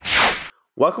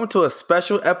Welcome to a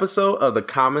special episode of the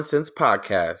Common Sense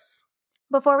Podcast.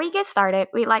 Before we get started,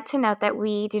 we'd like to note that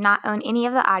we do not own any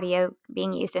of the audio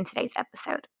being used in today's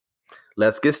episode.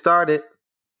 Let's get started.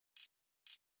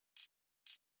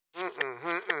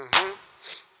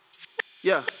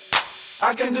 Yeah.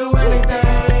 I can do anything.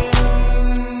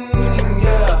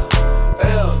 Yeah.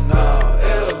 Hell no,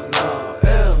 hell no,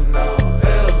 hell no,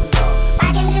 hell no.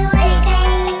 I can do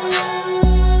anything.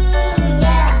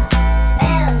 Yeah.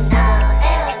 Hell no,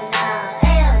 hell no,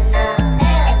 hell no,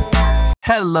 hell no.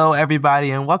 Hello,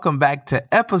 everybody, and welcome back to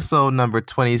episode number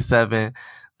 27,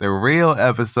 the real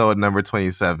episode number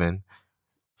 27.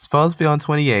 Supposed to be on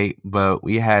 28, but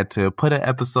we had to put an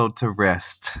episode to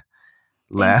rest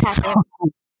last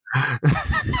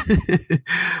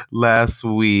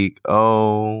week.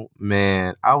 Oh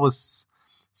man, I was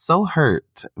so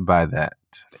hurt by that.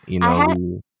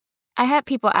 I had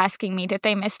people asking me, did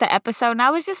they miss the episode? And I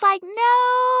was just like, no,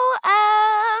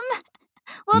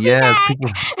 we'll be back.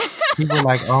 People were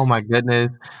like, oh my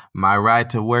goodness, my ride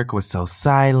to work was so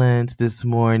silent this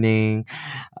morning.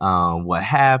 What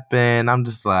happened? I'm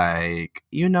just like,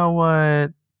 you know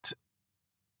what?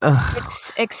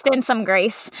 Extend some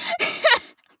grace.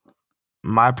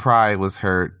 My pride was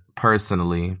hurt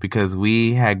personally because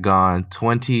we had gone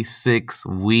 26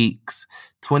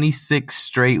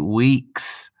 straight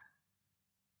weeks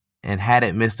and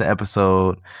hadn't missed an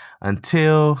episode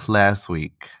until last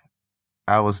week.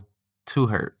 I was too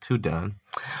hurt, too done.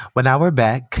 But now we're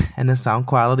back and the sound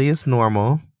quality is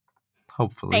normal.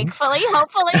 Hopefully. Thankfully.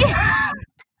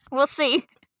 We'll see.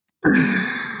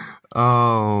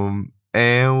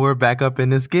 And we're back up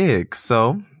in this gig.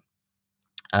 So,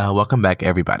 welcome back,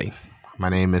 everybody. My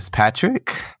name is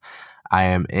Patrick. I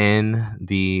am in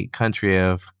the country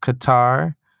of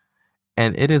Qatar,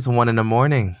 and it is 1 a.m.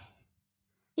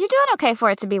 You're doing okay for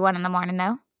it to be 1 a.m,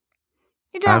 though.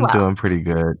 You're doing well.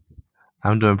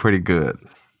 I'm doing pretty good.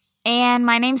 And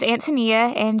my name's Antonia,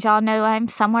 and y'all know I'm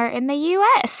somewhere in the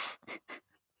U.S.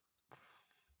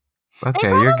 Okay,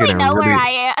 you're getting where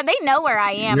I am. They know where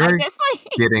I am. You're I guess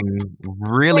getting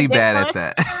really bad at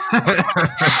that.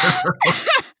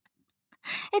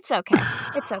 It's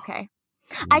okay.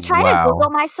 I try to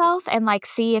Google myself and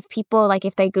see if people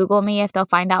if they Google me, if they'll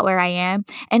find out where I am,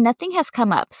 and nothing has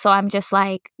come up. So I'm just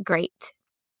like, great.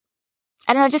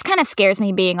 I don't know. It just kind of scares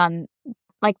me being on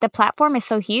the platform is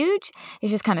so huge.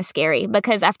 It's just kind of scary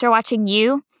because after watching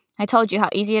you, I told you how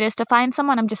easy it is to find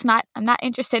someone. I'm not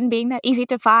interested in being that easy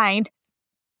to find.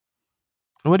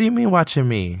 What do you mean watching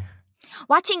me?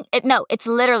 Watching it? No, it's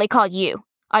literally called You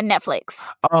on Netflix.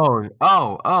 Oh,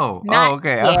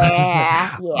 okay.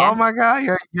 Yeah. Oh my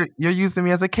God, you're using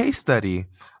me as a case study.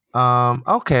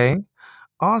 Okay.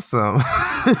 Awesome.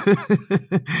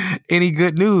 Any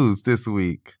good news this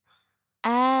week?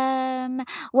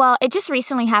 Well, it just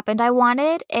recently happened. I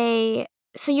wanted I'm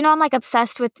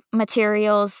obsessed with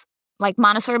materials, like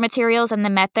Montessori materials and the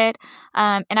method.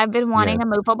 And I've been wanting a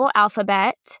movable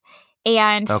alphabet.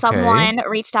 And someone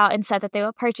reached out and said that they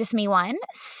would purchase me one.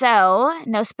 So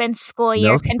no spin school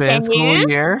year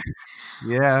continues.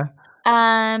 Yeah.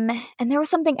 And there was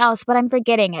something else, but I'm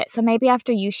forgetting it. So maybe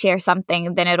after you share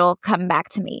something, then it'll come back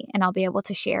to me and I'll be able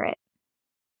to share it.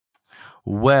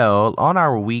 Well, on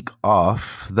our week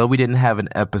off, though we didn't have an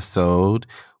episode,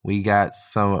 we got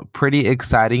some pretty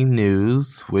exciting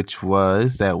news, which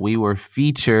was that we were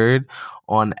featured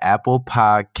on Apple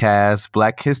Podcasts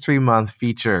Black History Month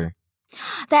feature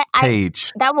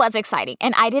page. That was exciting.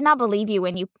 And I did not believe you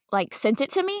when you sent it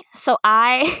to me. So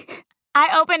I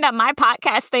opened up my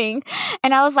podcast thing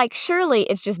and I was like, surely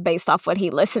it's just based off what he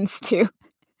listens to.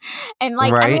 And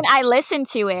right? I mean, I listened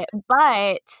to it,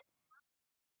 but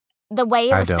the way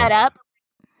it was set up,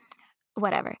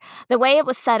 whatever. The way it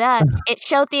was set up, it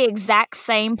showed the exact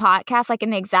same podcast, in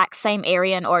the exact same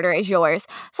area and order as yours.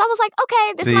 So I was like,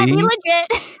 okay, this might be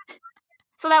legit.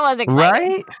 So that was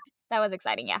exciting. Right? That was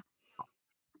exciting, yeah.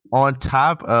 On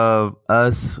top of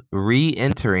us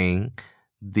re-entering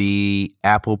the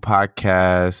Apple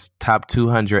Podcast Top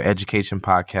 200 Education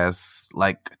Podcasts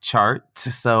chart.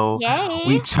 So Yay.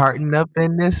 We charting up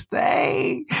in this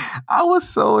thing. I was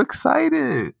so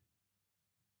excited.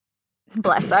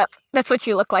 Bless up. That's what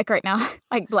you look like right now.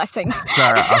 Blessings.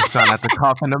 Sorry, I was trying not to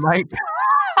cough in the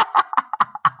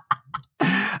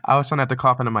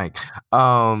mic.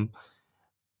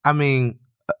 I mean,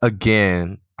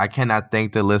 again, I cannot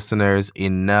thank the listeners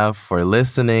enough for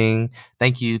listening.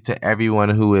 Thank you to everyone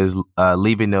who is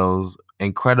leaving those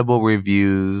incredible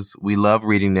reviews. We love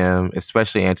reading them,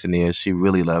 especially Antonia. She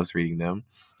really loves reading them.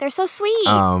 They're so sweet.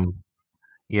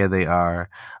 Yeah, they are.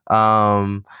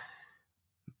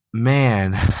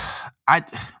 Man,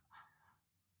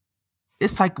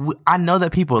 it's like I know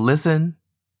that people listen,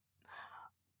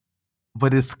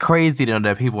 but it's crazy to know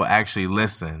that people actually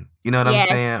listen. You know what I'm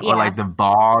saying? Or like the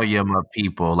volume of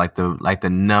people, like the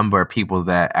number of people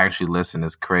that actually listen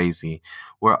is crazy.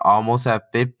 We're almost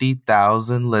at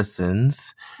 50,000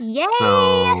 listens. Yay!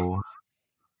 So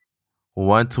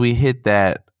once we hit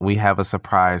that, we have a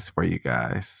surprise for you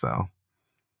guys. So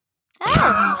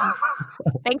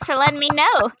thanks for letting me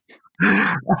know.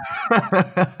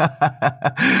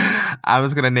 I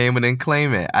was going to name it and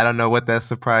claim it. I don't know what that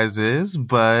surprise is,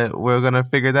 but we're going to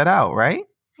figure that out, right?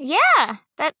 Yeah,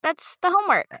 that's the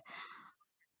homework.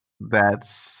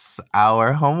 That's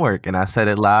our homework. And I said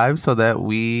it live so that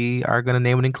we are going to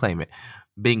name it and claim it.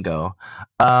 Bingo.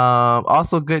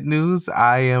 Also, good news.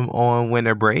 I am on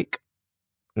winter break.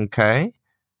 Okay.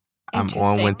 I'm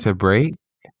on winter break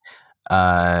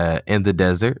in the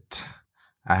desert.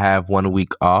 I have 1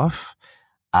 week off.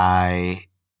 I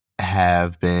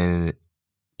have been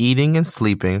eating and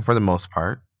sleeping for the most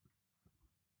part.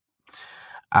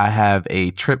 I have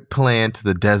a trip planned to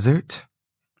the desert.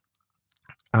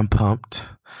 I'm pumped.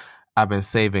 I've been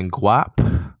saving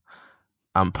guap.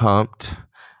 I'm pumped.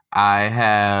 I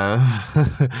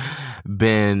have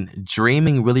been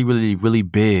dreaming really, really, really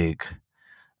big.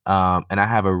 And I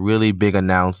have a really big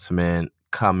announcement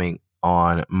coming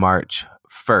on March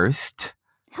 1st.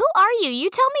 Who are you? You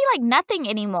tell me like nothing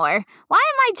anymore. Why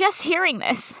am I just hearing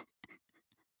this?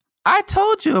 I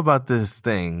told you about this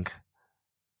thing.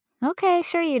 Okay,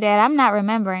 sure you did. I'm not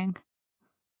remembering.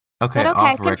 Okay, but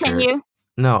okay, continue. Record.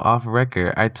 No, off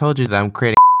record. I told you that I'm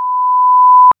creating.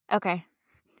 Okay.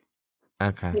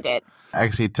 You did. I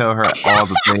actually tell her all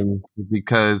the things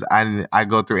because I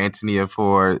go through Antonia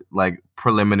for like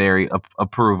preliminary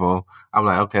approval. I'm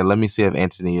like, okay, let me see if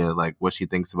Antonia, like what she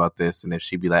thinks about this. And if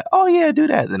she'd be like, oh yeah, do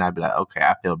that. Then I'd be like, okay,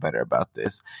 I feel better about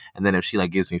this. And then if she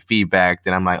like gives me feedback,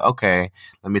 then I'm like, okay,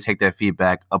 let me take that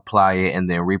feedback, apply it, and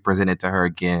then represent it to her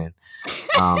again.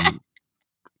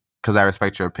 Cause I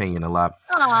respect your opinion a lot.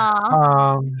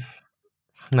 Aww.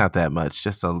 Not that much,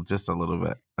 just a little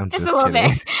bit. I'm just a little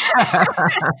kidding. bit.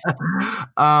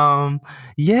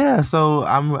 Yeah, so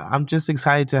I'm just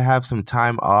excited to have some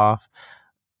time off.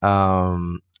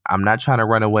 I'm not trying to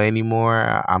run away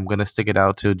anymore. I'm gonna stick it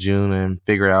out till June and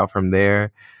figure it out from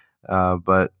there.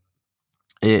 But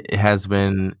it has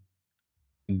been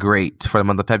great for the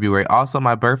month of February. Also,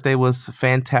 my birthday was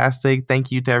fantastic.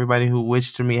 Thank you to everybody who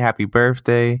wished me happy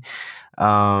birthday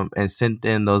and sent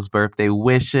in those birthday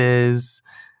wishes.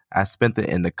 I spent it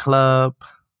in the club.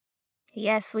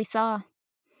 Yes, we saw.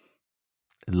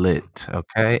 Lit,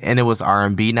 okay? And it was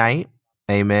R&B night.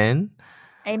 Amen.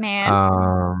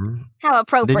 How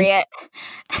appropriate.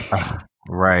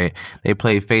 Right. They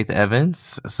played Faith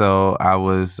Evans, so I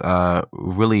was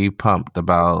really pumped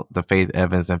about the Faith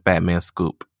Evans and Fat Man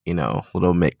Scoop,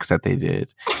 little mix that they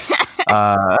did.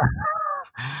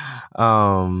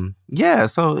 Yeah,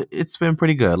 so it's been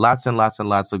pretty good. Lots and lots and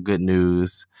lots of good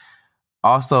news.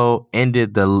 Also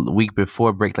ended the week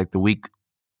before break, like the week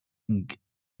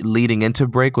leading into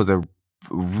break was a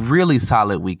really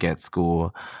solid week at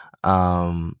school.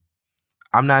 I'm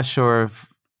not sure if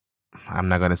I'm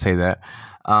not going to say that.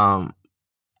 I'm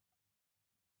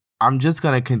just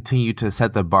going to continue to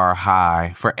set the bar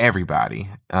high for everybody.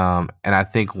 And I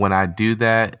think when I do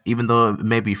that, even though it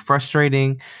may be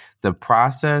frustrating, the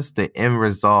process, the end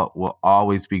result will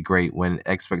always be great when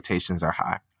expectations are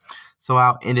high. So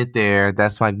I'll end it there.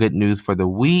 That's my good news for the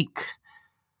week.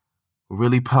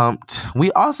 Really pumped.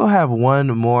 We also have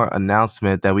one more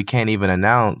announcement that we can't even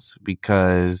announce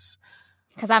because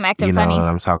I'm acting funny. You know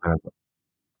what I'm talking about.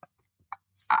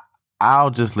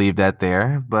 I'll just leave that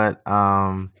there. But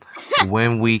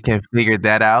when we can figure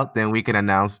that out, then we can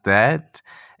announce that.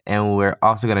 And we're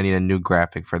also going to need a new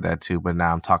graphic for that too. But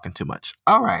now I'm talking too much.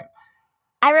 All right.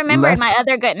 I remembered my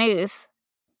other good news.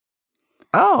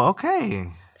 Oh,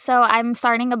 okay. So I'm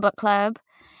starting a book club.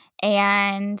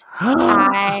 And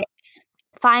I'm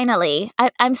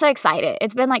so excited.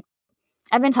 It's been like,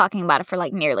 I've been talking about it for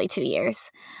like nearly 2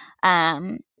 years.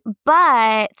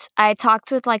 But I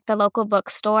talked with like the local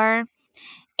bookstore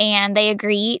and they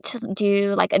agreed to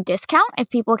do like a discount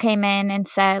if people came in and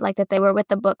said like that they were with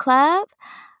the book club.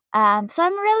 So I'm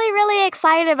really, really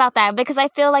excited about that because I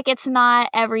feel like it's not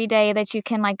every day that you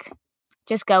can like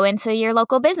just go into your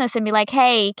local business and be like,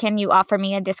 hey, can you offer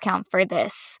me a discount for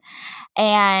this?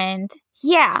 And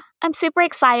yeah, I'm super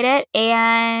excited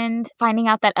and finding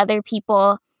out that other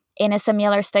people in a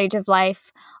similar stage of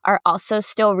life are also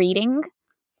still reading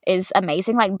is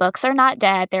amazing. Like books are not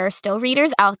dead. There are still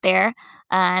readers out there.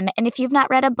 And if you've not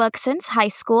read a book since high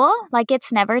school, like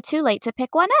it's never too late to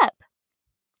pick one up.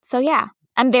 So yeah,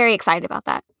 I'm very excited about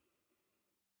that.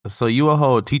 So you a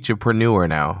whole teacherpreneur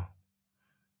now.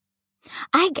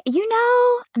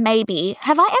 Maybe.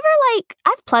 Have I ever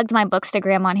I've plugged my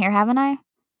Bookstagram on here, haven't I?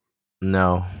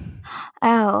 No.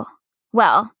 Oh,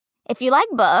 well, if you like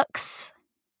books,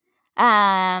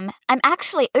 I'm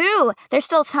actually, there's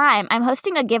still time. I'm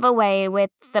hosting a giveaway with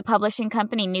the publishing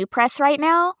company New Press right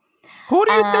now. Who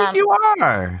do you think you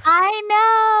are? I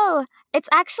know. It's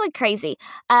actually crazy.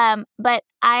 But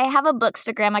I have a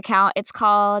Bookstagram account. It's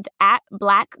called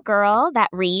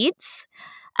 @BlackGirlThatReads.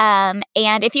 And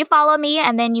if you follow me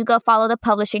and then you go follow the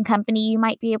publishing company, you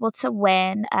might be able to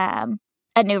win a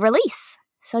new release.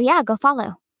 So yeah, go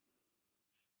follow.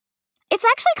 It's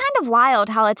actually kind of wild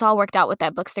how it's all worked out with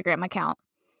that Bookstagram account.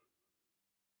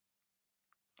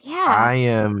 Yeah. I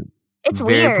am It's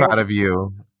very weird. proud of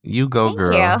you. You go, Thank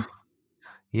girl. you.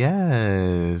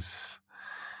 Yes.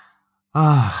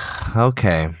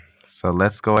 Okay. So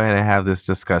let's go ahead and have this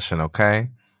discussion,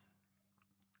 okay?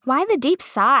 Why the deep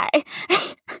sigh?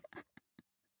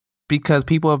 Because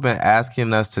people have been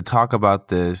asking us to talk about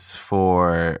this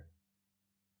for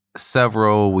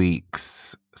several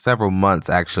weeks, several months,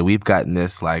 actually. We've gotten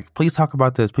this please talk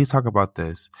about this. Please talk about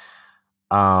this.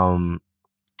 And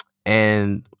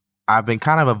I've been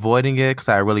kind of avoiding it because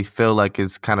I really feel like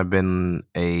it's kind of been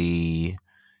a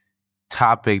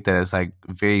topic that is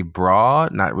very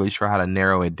broad, not really sure how to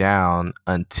narrow it down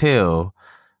until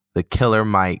the Killer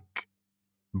Mike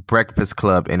Breakfast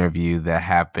Club interview that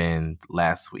happened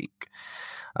last week.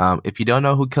 If you don't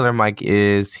know who Killer Mike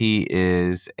is, he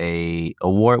is a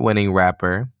award-winning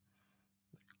rapper.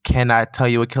 Cannot tell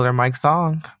you a Killer Mike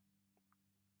song.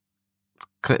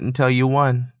 Couldn't tell you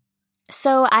one.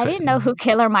 So I didn't know who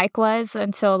Killer Mike was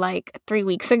until 3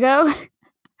 weeks ago.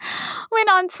 When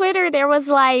on Twitter there was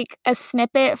a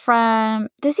snippet from,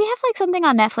 does he have something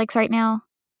on Netflix right now?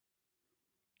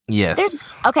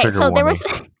 Yes. Okay, Trigger so warning.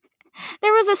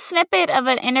 there was a snippet of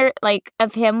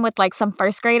of him with some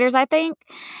first graders, I think,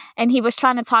 and he was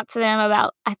trying to talk to them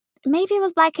about maybe it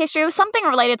was Black History. It was something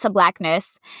related to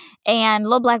Blackness, and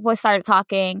little Black boy started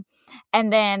talking,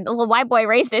 and then the little white boy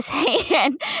raised his hand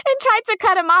and tried to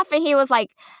cut him off, and he was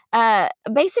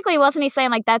basically, wasn't he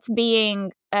saying that's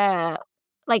being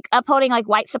upholding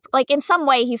white in some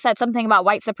way he said something about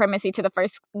white supremacy to the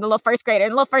little first grader,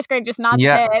 and the little first grader just nods his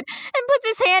head and puts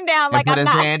his hand down and put his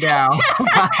hand down.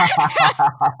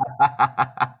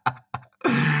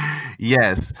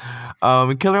 Yes.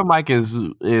 Killer Mike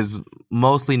is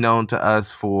mostly known to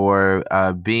us for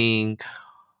being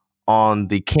on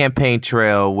the campaign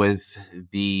trail with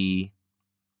the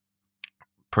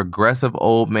progressive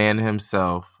old man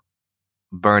himself,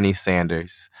 Bernie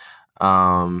Sanders.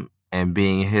 And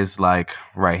being his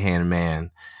right-hand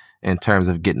man in terms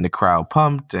of getting the crowd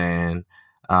pumped and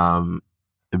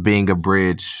being a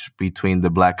bridge between the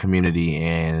Black community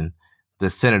and the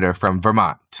senator from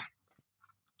Vermont.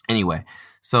 Anyway,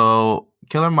 so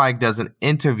Killer Mike does an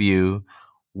interview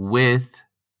with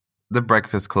the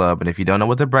Breakfast Club. And if you don't know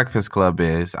what the Breakfast Club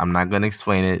is, I'm not going to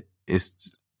explain it.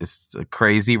 It's a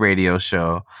crazy radio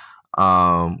show.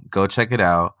 Go check it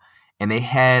out. And they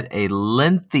had a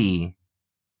lengthy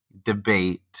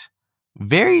debate.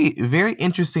 Very, very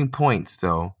interesting points,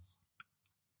 though,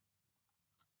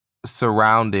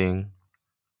 surrounding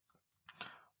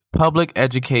public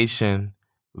education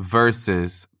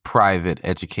versus private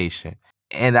education.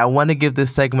 And I want to give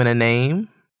this segment a name.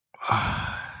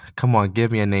 Come on,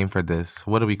 give me a name for this.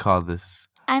 What do we call this?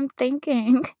 I'm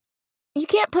thinking. You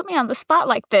can't put me on the spot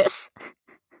like this.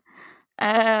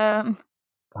 Come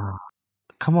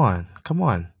on.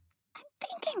 I'm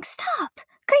thinking, stop.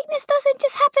 Greatness doesn't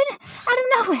just happen out of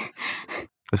nowhere.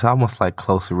 It's almost like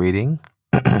close reading.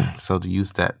 So to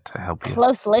use that to help you.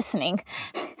 Close listening.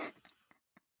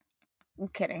 I'm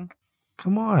kidding.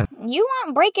 Come on. You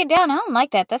want break it down. I don't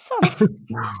like that. That sounds...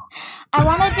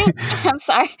 I'm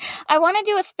sorry. I want to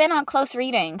do a spin on close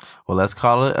reading. Well, let's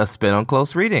call it a spin on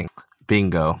close reading.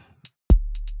 Bingo.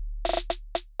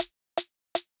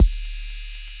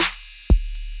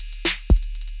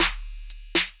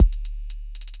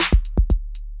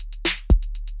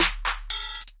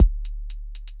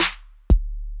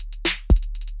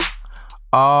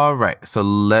 All right, so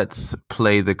let's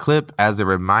play the clip. As a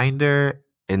reminder,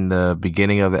 in the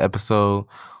beginning of the episode,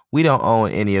 we don't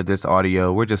own any of this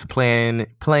audio. We're just playing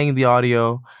the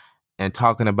audio and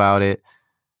talking about it.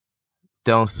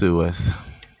 Don't sue us.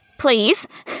 Please.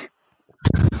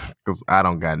 Because I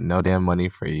don't got no damn money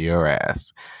for your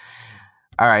ass.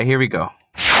 All right, here we go.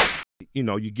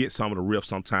 You get some of the riff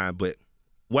sometimes, but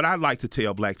what I like to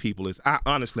tell Black people is I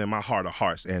honestly, in my heart of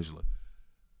hearts, Angela,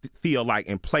 feel like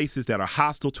in places that are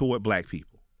hostile toward Black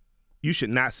people, you should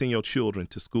not send your children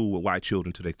to school with white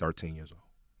children till they're 13 years old.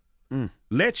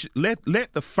 Let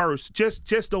the first,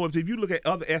 just though if you look at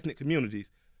other ethnic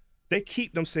communities, they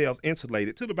keep themselves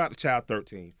insulated till about the child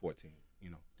 13, 14.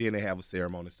 Then they have a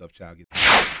ceremony and stuff, child gets.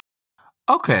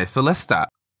 Okay, so let's stop.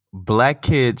 Black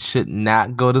kids should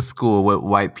not go to school with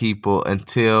white people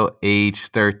until age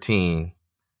 13.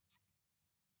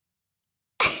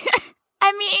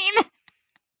 I mean,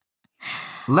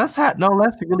 let's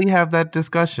really have that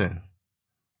discussion.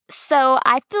 So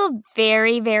I feel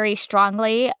very, very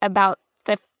strongly about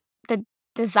the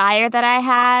desire that I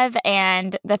have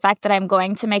and the fact that I'm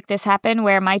going to make this happen,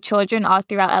 where my children all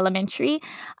throughout elementary,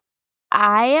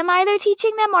 I am either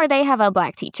teaching them or they have a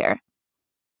Black teacher.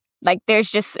 Like,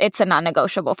 it's a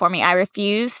non-negotiable for me. I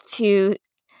refuse to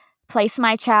place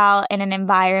my child in an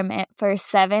environment for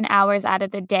 7 hours out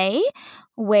of the day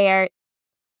where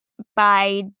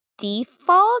by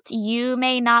default, you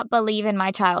may not believe in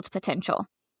my child's potential.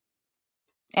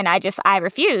 And I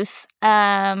refuse.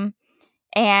 And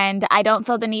I don't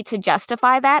feel the need to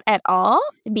justify that at all,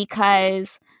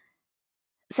 because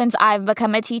since I've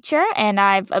become a teacher and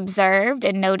I've observed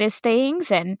and noticed things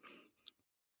and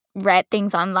read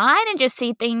things online and just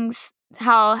see things,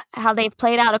 how they've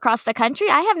played out across the country,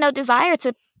 I have no desire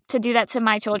to do that to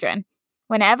my children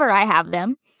whenever I have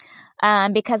them,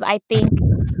 because I think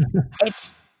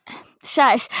it's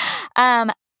shush.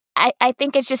 I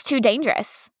think it's just too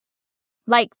dangerous.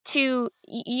 Like,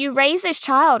 you raise this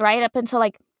child right up until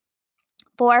like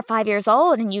 4 or 5 years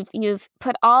old, and you've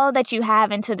put all that you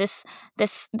have into this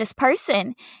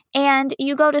person, and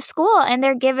you go to school and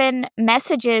they're given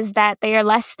messages that they are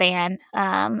less than,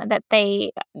 that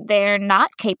they're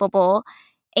not capable,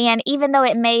 and even though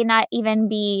it may not even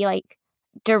be like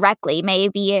directly,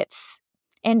 maybe it's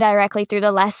indirectly through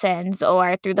the lessons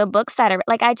or through the books that are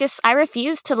like, I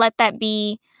refuse to let that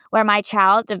be where my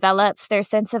child develops their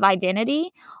sense of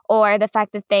identity, or the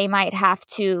fact that they might have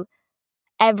to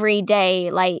every day,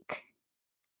 like,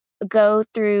 go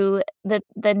through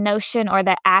the notion or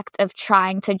the act of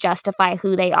trying to justify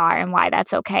who they are and why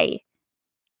that's okay.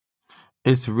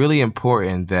 It's really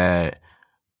important that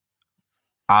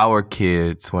our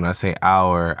kids, when I say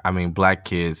our, I mean Black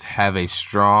kids, have a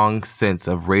strong sense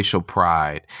of racial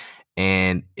pride.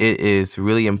 And it is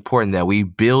really important that we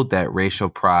build that racial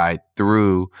pride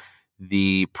through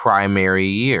the primary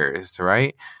years,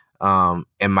 right?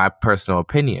 In my personal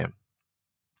opinion.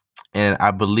 And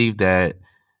I believe that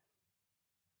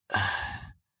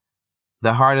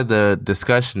the heart of the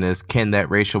discussion is, can that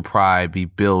racial pride be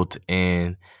built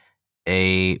in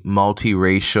a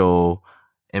multiracial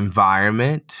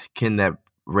environment? Can that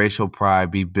racial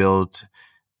pride be built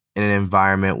in an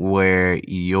environment where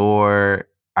your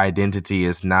identity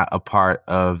is not a part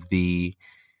of the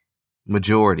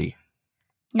majority?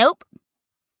 Nope.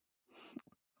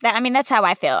 That's how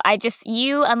I feel.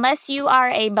 Unless you are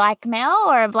a Black male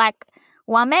or a Black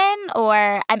woman,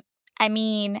 or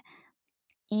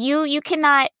you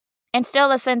cannot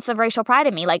instill a sense of racial pride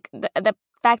in me. Like, the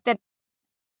fact that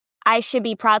I should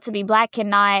be proud to be Black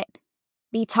cannot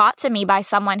be taught to me by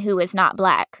someone who is not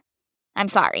Black. I'm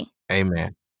sorry.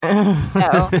 Amen.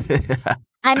 So,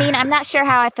 I'm not sure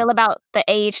how I feel about the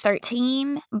age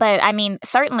 13, but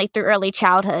certainly through early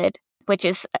childhood, which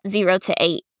is 0 to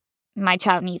 8, my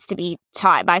child needs to be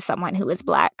taught by someone who is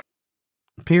Black.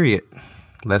 Period.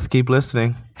 Let's keep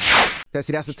listening. That's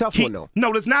a tough one, though.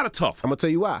 No, that's not a tough one. I'm going to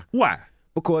tell you why. Why?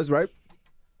 Because, right,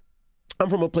 I'm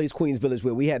from a place, Queens Village,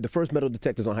 where we had the first metal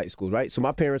detectors on high school, right? So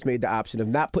my parents made the option of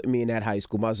not putting me in that high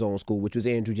school, my zone school, which was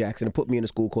Andrew Jackson, and put me in a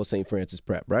school called St. Francis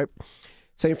Prep, right?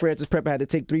 St. Francis Prep, I had to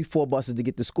take 3-4 buses to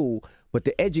get to school, but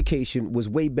the education was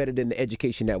way better than the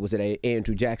education that was at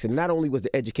Andrew Jackson. Not only was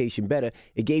the education better,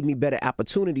 it gave me better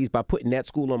opportunities by putting that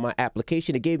school on my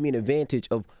application. It gave me an advantage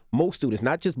of most students,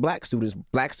 not just black students,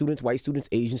 white students,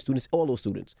 Asian students, all those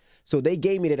students. So they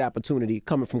gave me that opportunity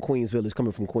coming from Queens Village,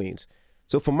 coming from Queens.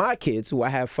 So for my kids, who I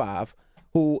have 5,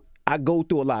 who I go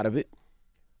through a lot of it,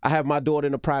 I have my daughter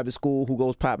in a private school who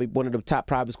goes probably one of the top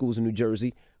private schools in New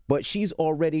Jersey, but she's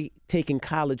already taking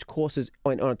college courses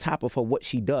on top of her, what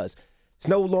she does. It's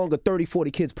no longer 30,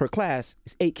 40 kids per class.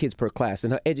 It's 8 kids per class,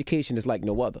 and her education is like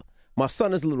no other. My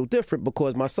son is a little different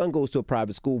because my son goes to a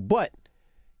private school, but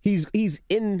he's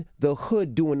in the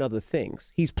hood doing other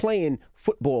things. He's playing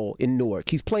football in Newark.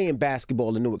 He's playing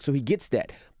basketball in Newark, so he gets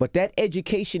that. But that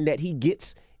education that he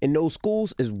gets in those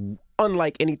schools is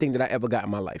unlike anything that I ever got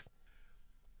in my life.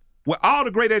 With all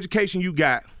the great education you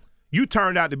got, you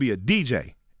turned out to be a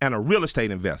DJ and a real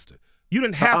estate investor. You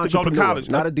didn't have to go to college.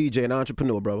 Not a DJ, an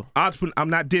entrepreneur, brother. I'm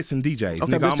not dissing DJs.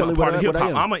 Okay, nigga, I'm a part of hip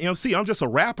hop. I'm I'm an MC. I'm just a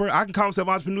rapper. I can call myself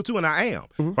an entrepreneur too, and I am.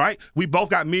 Mm-hmm. Right? We both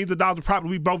got millions of dollars of property.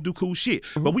 We both do cool shit.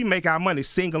 Mm-hmm. But we make our money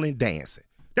singing and dancing.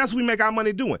 That's what we make our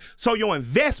money doing. So your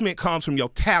investment comes from your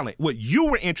talent, what you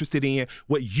were interested in,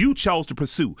 what you chose to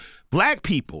pursue. Black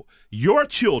people, your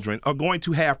children are going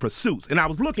to have pursuits. And I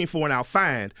was looking for, and I'll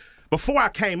find, before I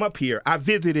came up here, I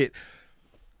visited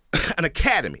an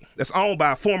academy that's owned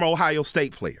by a former Ohio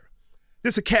State player.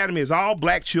 This academy is all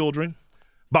black children,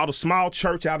 bought a small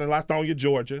church out in Lithonia,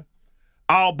 Georgia.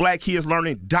 All black kids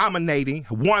learning, dominating,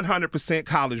 100%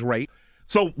 college rate.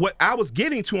 So what I was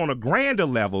getting to on a grander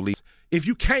level is, if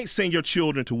you can't send your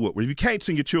children to Woodward, if you can't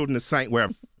send your children to St.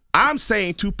 Wherever, I'm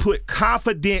saying to put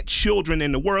confident children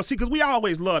in the world. See, because we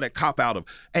always love that cop out of,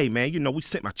 hey, man, we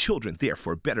sent my children there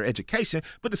for a better education,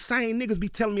 but the same niggas be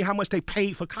telling me how much they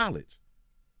paid for college.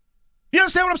 You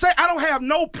understand what I'm saying? I don't have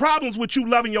no problems with you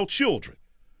loving your children,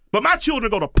 but my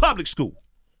children go to public school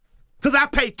because I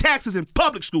pay taxes in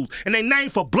public schools, and they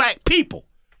named for black people.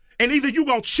 And either you're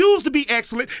going to choose to be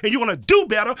excellent and you're going to do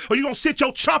better, or you're going to sit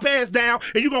your chump ass down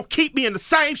and you're going to keep being the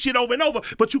same shit over and over,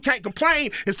 but you can't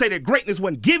complain and say that greatness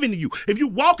wasn't given to you. If you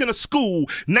walk in a school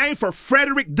named for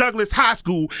Frederick Douglass High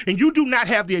School and you do not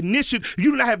have the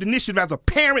initiative as a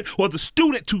parent or the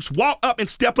student to walk up and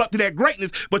step up to that greatness,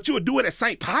 but you would do it at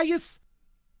St. Pius?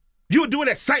 You would do it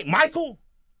at St. Michael?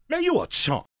 Man, you a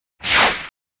chump.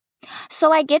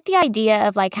 So I get the idea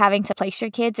of like having to place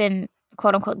your kids in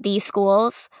quote unquote these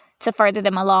schools to further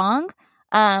them along,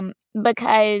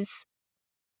 because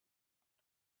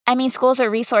I mean, schools or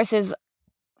resources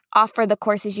offer the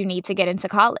courses you need to get into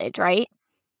college, right?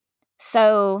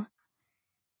 So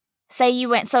say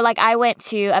I went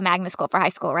to a magnet school for high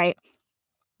school, right?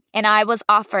 And I was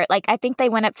offered, like, I think they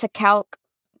went up to Calc,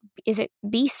 is it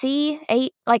BC?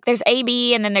 Like there's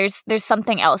AB and then there's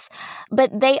something else.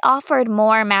 But they offered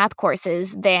more math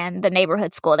courses than the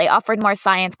neighborhood school. They offered more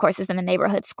science courses than the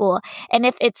neighborhood school. And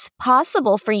if it's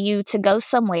possible for you to go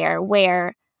somewhere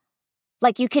where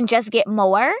like you can just get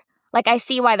more, like I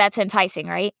see why that's enticing,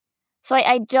 right? So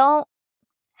I don't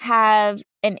have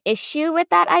an issue with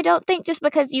that, I don't think, just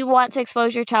because you want to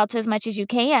expose your child to as much as you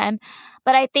can.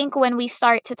 But I think when we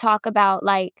start to talk about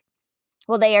like,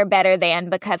 well, they are better than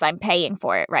because I'm paying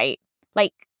for it, right?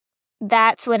 Like,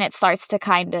 that's when it starts to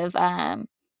kind of,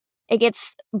 it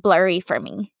gets blurry for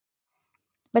me.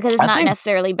 Because it's not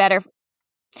necessarily better.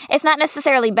 It's not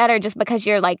necessarily better just because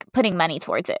you're, like, putting money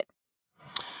towards it.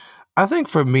 I think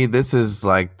for me, this is,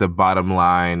 like, the bottom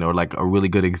line or, like, a really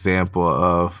good example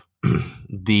of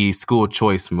the school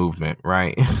choice movement,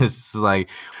 right? It's like,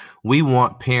 we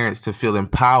want parents to feel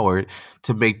empowered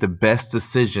to make the best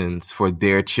decisions for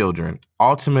their children.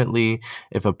 Ultimately,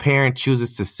 if a parent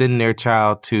chooses to send their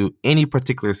child to any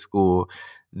particular school,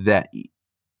 that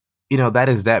that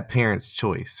is that parent's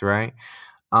choice, right?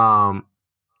 I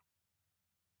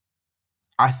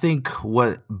think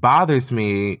what bothers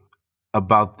me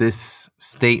about this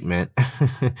statement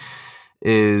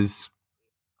is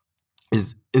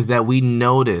that we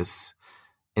notice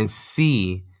and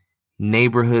see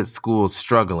neighborhood schools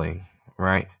struggling,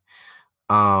 right?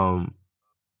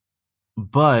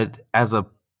 But as a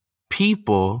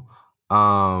people, there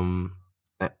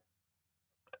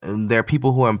are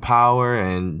people who empower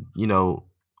and,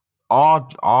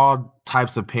 all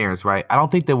types of parents, right? I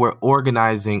don't think that we're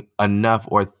organizing enough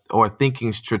or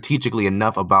thinking strategically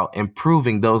enough about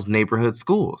improving those neighborhood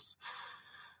schools.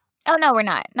 Oh, no, we're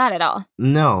not. Not at all.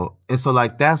 No. And so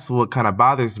like, that's what kind of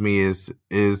bothers me is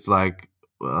like,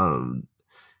 when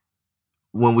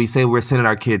we say we're sending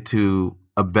our kid to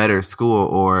a better school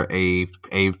or a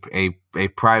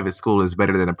private school is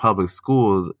better than a public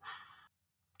school,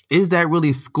 is that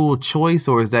really school choice,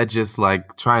 or is that just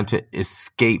like trying to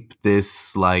escape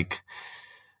this like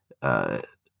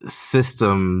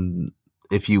system,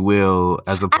 if you will,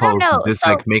 as opposed to just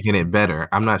like making it better?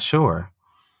 I'm not sure.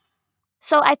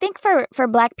 So I think for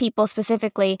Black people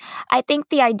specifically, I think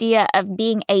the idea of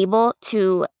being able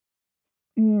to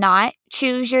not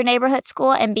choose your neighborhood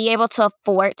school and be able to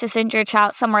afford to send your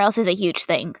child somewhere else is a huge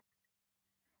thing.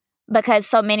 Because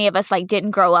so many of us like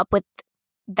didn't grow up with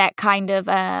that kind of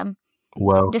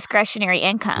discretionary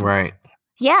income. Right.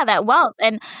 Yeah, that wealth.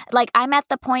 And like I'm at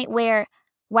the point where,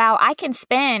 wow, I can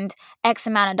spend X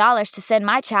amount of dollars to send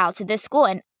my child to this school.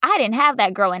 And I didn't have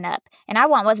that growing up. And I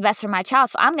want what's best for my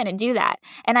child. So I'm going to do that.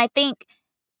 And I think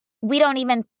we don't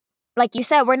even, like you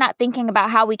said, we're not thinking about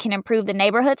how we can improve the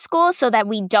neighborhood school so that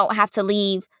we don't have to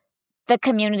leave the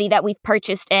community that we've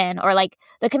purchased in or like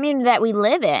the community that we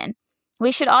live in.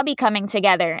 We should all be coming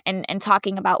together and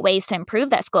talking about ways to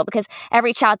improve that school, because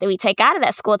every child that we take out of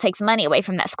that school takes money away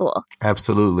from that school.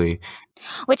 Absolutely.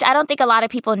 Which I don't think a lot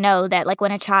of people know, that like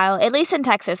when a child, at least in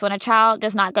Texas, when a child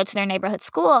does not go to their neighborhood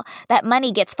school, that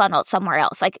money gets funneled somewhere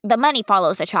else. Like the money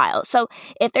follows the child. So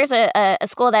if there's a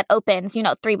school that opens,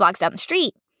 3 blocks down the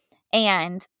street,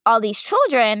 and all these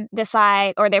children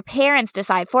decide, or their parents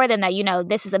decide for them that,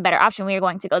 this is a better option, we are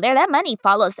going to go there, that money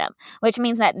follows them, which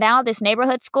means that now this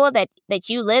neighborhood school that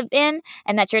you live in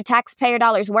and that your taxpayer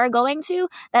dollars were going to,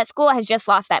 that school has just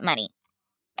lost that money.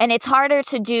 And it's harder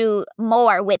to do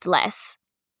more with less.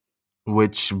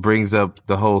 Which brings up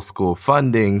the whole school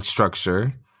funding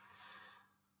structure.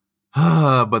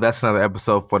 But that's another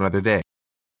episode for another day.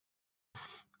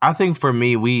 I think for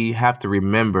me, we have to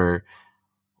remember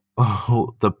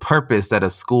the purpose that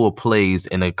a school plays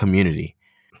in a community.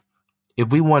 If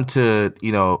we want to,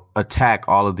 attack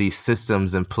all of these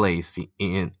systems in place,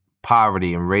 in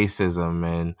poverty and racism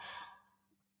and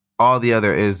all the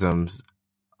other isms,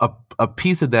 a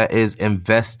piece of that is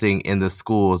investing in the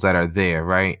schools that are there,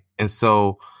 right? And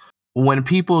so when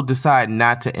people decide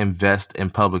not to invest in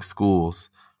public schools,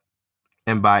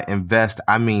 and by invest,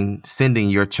 I mean sending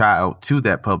your child to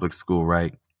that public school,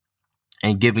 right?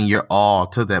 And giving your all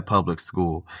to that public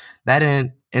school, that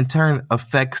in turn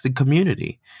affects the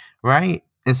community, right?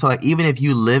 And so like, even if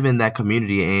you live in that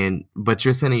community but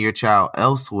you're sending your child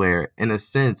elsewhere, in a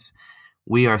sense,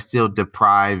 we are still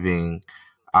depriving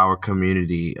our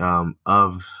community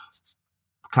of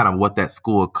kind of what that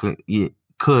school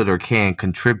could or can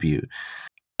contribute.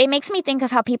 It makes me think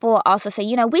of how people will also say,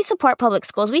 we support public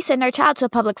schools. We send our child to a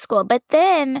public school. But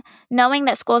then knowing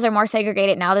that schools are more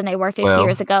segregated now than they were 50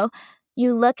 years ago,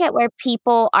 you look at where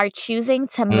people are choosing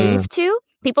to move to,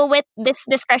 people with this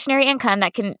discretionary income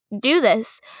that can do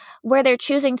this, where they're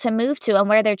choosing to move to and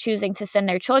where they're choosing to send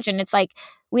their children. It's like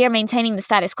we are maintaining the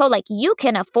status quo. Like you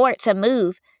can afford to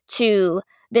move to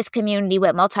this community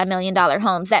with multi-million-dollar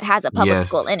homes that has a public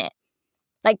school in it.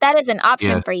 Like that is an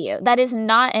option for you. That is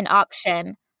not an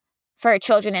option for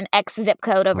children in X zip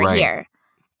code over here.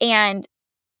 And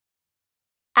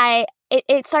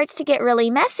it starts to get really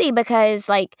messy because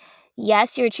like,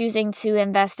 yes, you're choosing to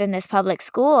invest in this public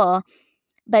school,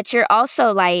 but you're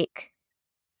also like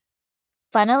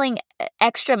funneling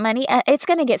extra money. It's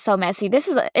going to get so messy.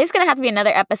 It's going to have to be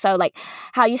another episode, like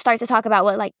how you start to talk about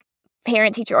what like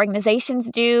parent teacher organizations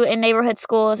do in neighborhood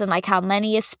schools and like how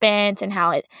money is spent and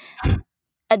how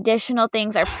additional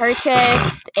things are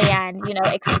purchased and,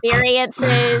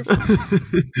 experiences.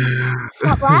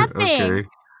 Stop laughing. Okay.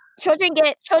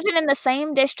 Children in the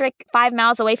same district 5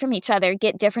 miles away from each other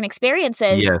get different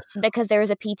experiences because there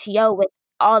is a PTO with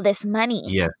all this money.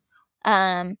 Yes.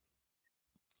 I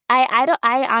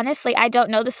honestly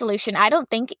don't know the solution. I don't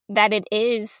think that it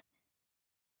is.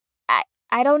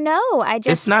 I don't know.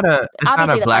 It's not a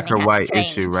black or white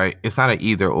issue, right? It's not an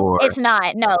either or. It's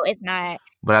not. No, it's not.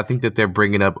 But I think that they're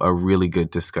bringing up a really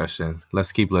good discussion.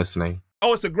 Let's keep listening.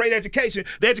 Oh, it's a great education.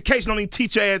 The education don't even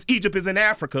teach you as Egypt is in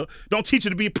Africa. Don't teach you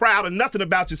to be proud of nothing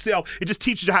about yourself. It just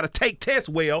teaches you how to take tests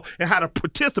well and how to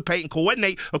participate and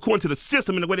coordinate according to the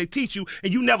system and the way they teach you.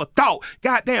 And you never thought,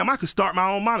 God damn, I could start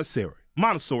my own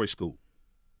Montessori school,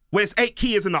 where it's 8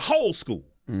 kids in the whole school.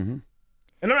 Mm-hmm.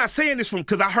 And I'm not saying this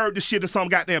because I heard this shit in some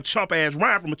goddamn chump-ass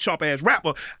rhyme from a chump-ass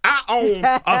rapper. I own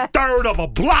a third of a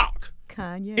block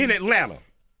Kanye. In Atlanta.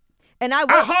 And I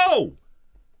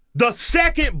the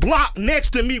second block next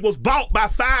to me was bought by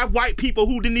 5 white people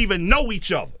who didn't even know each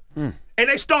other. And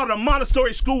they started a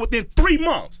Montessori school within 3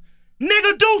 months.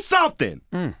 Nigga, do something.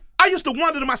 I used to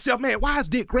wonder to myself, man, why is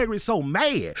Dick Gregory so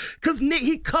mad? Because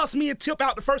he cussed me and Tip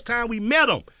out the first time we met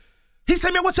him. He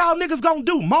said, man, what y'all niggas gonna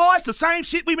do? March, the same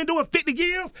shit we've been doing 50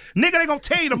 years? Nigga, they gonna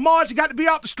tell you to march, you got to be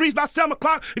off the streets by 7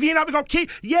 o'clock. If you ain't ever gonna keep,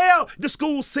 the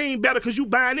schools seem better because you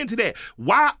buying into that.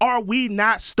 Why are we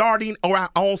not starting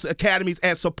our own academies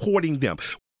and supporting them?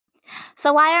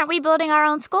 So why aren't we building our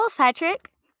own schools, Patrick?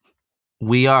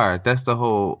 We are. That's the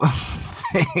whole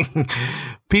thing.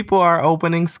 People are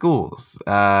opening schools.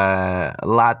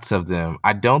 Lots of them.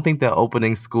 I don't think that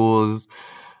opening schools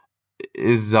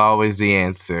is always the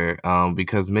answer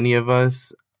because many of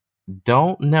us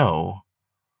don't know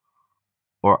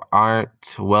or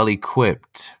aren't well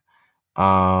equipped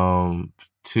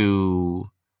to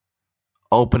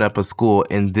open up a school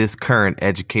in this current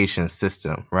education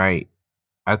system, right?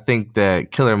 I think that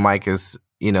Killer Mike is,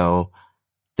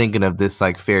 thinking of this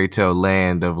like fairy tale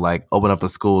land of like open up a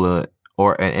school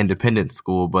or an independent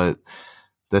school, but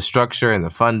the structure and the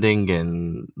funding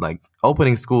and like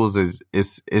opening schools is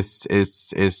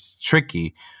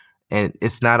tricky, and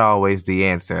it's not always the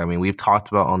answer. I mean, we've talked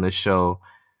about on this show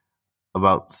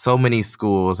about so many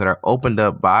schools that are opened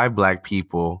up by Black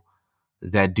people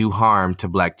that do harm to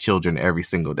Black children every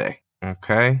single day.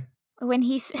 Okay? When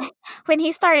he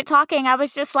started talking, I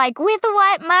was just like, with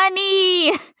what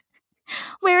money?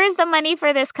 Where is the money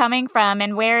for this coming from,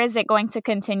 and where is it going to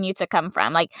continue to come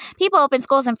from? Like, people open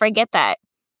schools and forget that.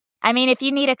 I mean, if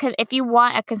you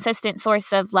want a consistent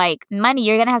source of like money,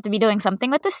 you're going to have to be doing something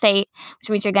with the state, which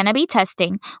means you're going to be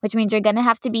testing, which means you're going to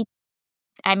have to be,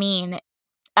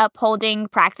 upholding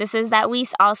practices that we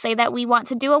all say that we want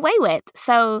to do away with.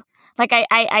 So, like,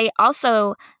 I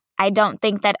don't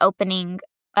think that opening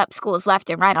up schools left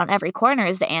and right on every corner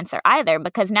is the answer either,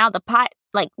 because now the pot,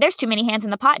 like, there's too many hands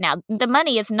in the pot now. The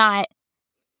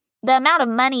amount of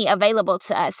money available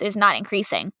to us is not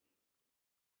increasing.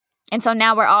 And so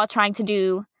now we're all trying to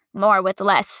do more with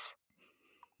less.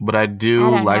 But I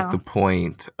don't like the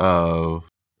point of,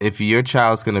 if your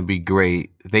child's going to be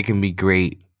great, they can be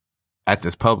great at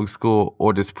this public school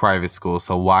or this private school.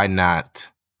 So why not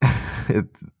this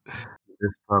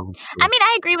public school? I mean,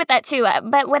 I agree with that too.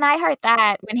 But when I heard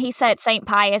that, when he said St.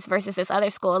 Pius versus this other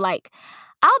school, I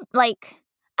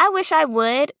wish I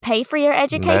would pay for your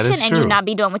education and you not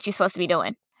be doing what you're supposed to be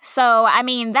doing. So, I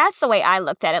mean, that's the way I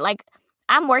looked at it. Like,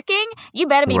 I'm working, you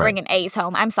better be bringing A's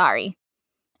home. I'm sorry.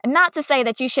 Not to say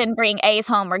that you shouldn't bring A's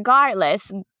home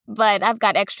regardless, but I've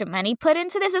got extra money put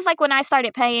into this. It's like when I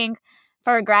started paying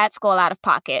for grad school out of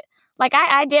pocket. Like,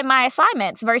 I did my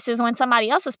assignments versus when somebody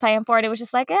else was paying for it. It was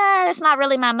just like, it's not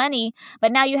really my money.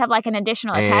 But now you have like an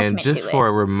additional attachment to it. And just for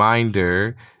a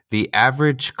reminder, the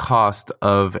average cost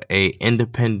of a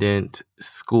independent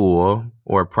school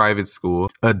or a private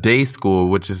school, a day school,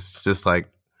 which is just like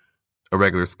a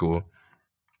regular school,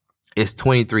 is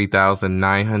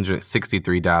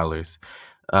 $23,963.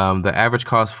 The average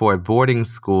cost for a boarding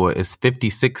school is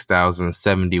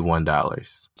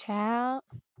 $56,071. Child.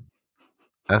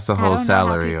 That's a whole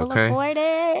salary, okay? Afford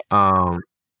it.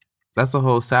 That's a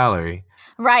whole salary.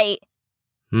 Right.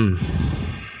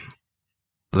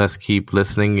 Let's keep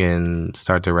listening and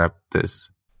start to wrap this.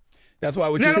 That's why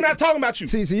I'm not talking about you.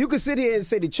 See, so you can sit here and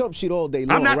say the chump shit all day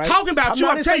long. I'm not talking about you.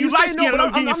 I'm telling you light skin and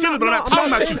I'm getting your feelings, but I'm not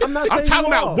talking about you. I'm talking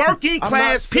about working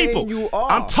class people.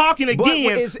 I'm talking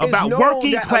again about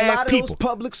working class people. Those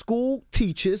public school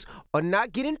teachers are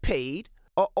not getting paid,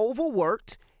 are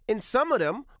overworked, and some of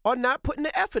them are not putting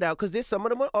the effort out because some of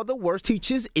them are the worst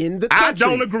teachers in the country. I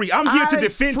don't agree. I'm here to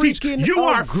defend teachers. You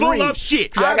are full of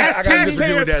shit. I gotta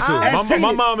disagree with that too.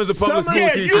 My mom is a public school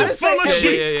teacher. You full of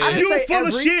shit. You full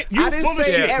of shit. You full of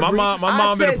shit. My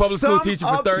mom been a public school teacher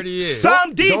for 30 years.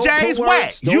 Some DJs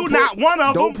whack. You not one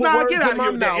of them. Nah, get out of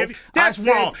here with that. That's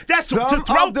wrong. That's to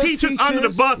throw teachers under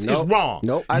the bus is wrong.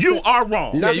 You are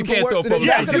wrong. Yeah, you can't throw public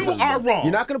school teachers. You are wrong.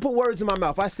 You're not going to put words in my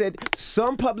mouth. I said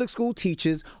some public school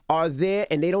teachers are there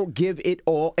and they don't give it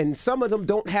all, and some of them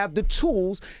don't have the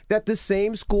tools that the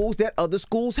same schools that other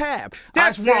schools have.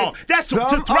 That's wrong. That's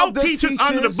to throw teachers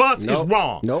under the bus is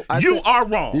wrong. You are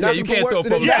wrong. Yeah, you can't throw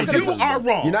public school teachers. You are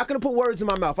wrong. You're not going to put words in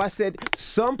my mouth. I said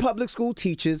some public school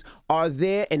teachers are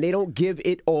there and they don't give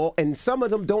it all, and some of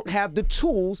them don't have the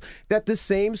tools that the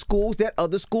same schools that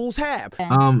other schools have.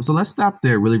 So let's stop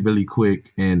there really, really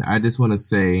quick. And I just want to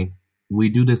say, we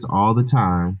do this all the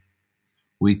time.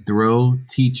 We throw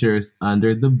teachers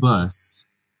under the bus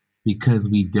because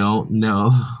we don't know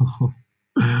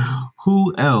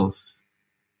who else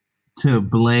to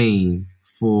blame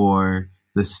for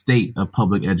the state of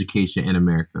public education in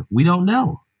America. We don't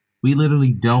know. We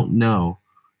literally don't know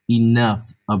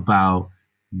enough about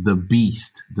the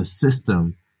beast, the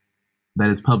system that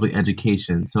is public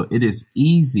education. So it is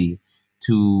easy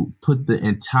to put the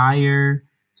entire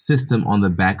system on the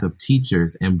back of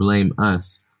teachers and blame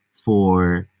us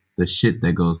for the shit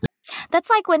that goes down. That's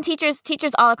like when teachers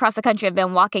all across the country have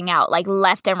been walking out like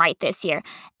left and right this year.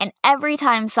 And every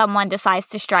time someone decides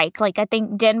to strike, like I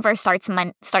think Denver starts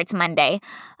Monday.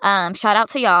 Shout out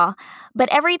to y'all. But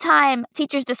every time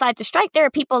teachers decide to strike, there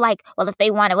are people like, well, if they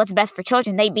wanted what's best for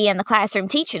children, they'd be in the classroom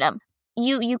teaching them.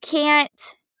 You can't,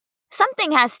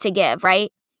 something has to give,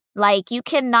 right? Like you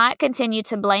cannot continue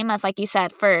to blame us, like you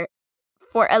said, for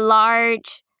a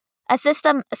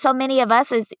system so many of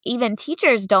us as even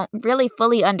teachers don't really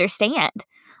fully understand.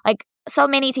 Like so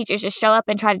many teachers just show up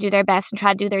and try to do their best and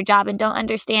try to do their job and don't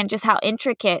understand just how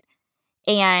intricate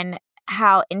and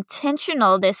how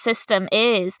intentional this system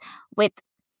is with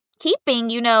keeping,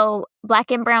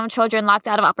 Black and brown children locked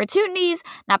out of opportunities,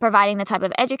 not providing the type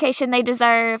of education they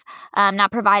deserve,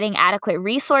 not providing adequate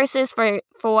resources for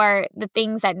the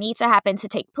things that need to happen to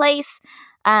take place.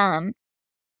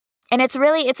 And it's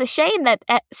a shame that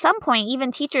at some point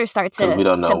even teachers start to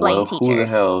blame teachers. Who the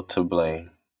hell to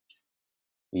blame.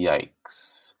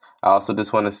 Yikes. I also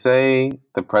just want to say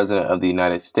the President of the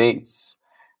United States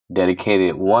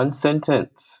dedicated one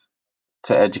sentence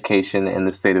to education in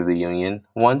the State of the Union.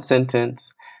 One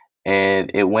sentence. And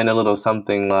it went a little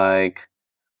something like,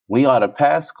 we ought to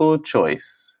pass school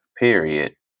choice,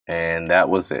 period. And that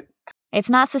was it. It's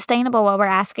not sustainable what we're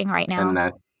asking right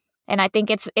now. And I think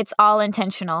it's all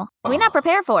intentional. We're not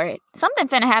prepared for it. Something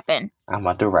finna happen. I'm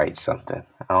about to write something.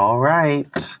 All right.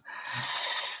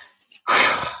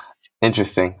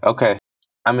 Interesting. Okay.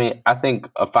 I mean, I think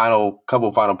a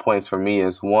couple final points for me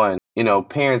is one,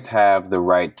 parents have the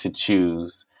right to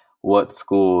choose what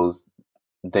schools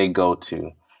they go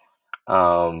to.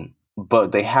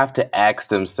 But they have to ask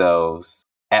themselves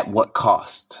at what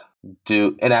cost.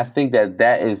 And I think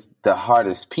that is the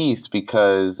hardest piece,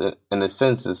 because in a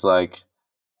sense, it's like,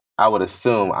 I would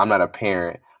assume, I'm not a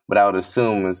parent, but I would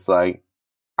assume it's like,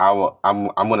 I'm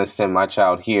going to send my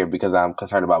child here because I'm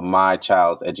concerned about my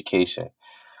child's education.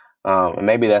 And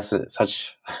maybe that's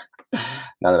such,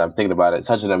 now that I'm thinking about it,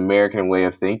 such an American way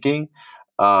of thinking.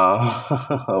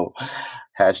 Hashtag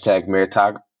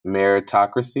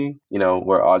meritocracy.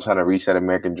 We're all trying to reach that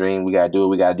American dream. We got to do what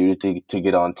we got to do to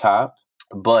get on top.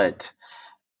 But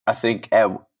I think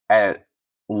at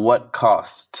what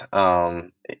cost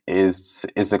is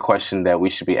a question that we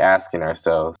should be asking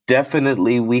ourselves.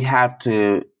 Definitely, we have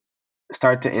to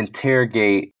start to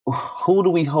interrogate, who do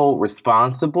we hold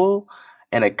responsible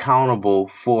and accountable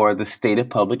for the state of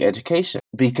public education?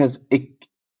 Because it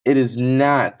is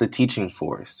not the teaching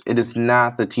force. It is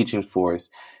not the teaching force.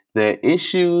 The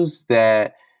issues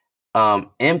that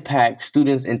impact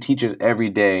students and teachers every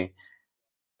day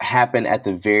happen at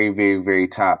the very, very, very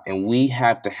top. And we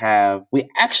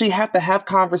actually have to have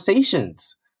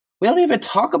conversations. We don't even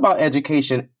talk about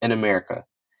education in America.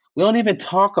 We don't even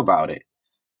talk about it.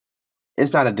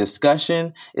 It's not a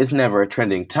discussion. It's never a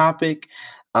trending topic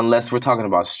unless we're talking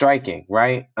about striking,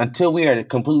 right? Until we are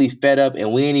completely fed up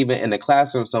and we ain't even in the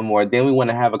classroom somewhere, then we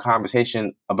want to have a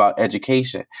conversation about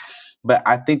education. But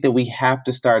I think that we have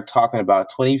to start talking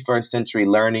about 21st century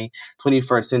learning,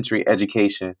 21st century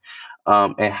education,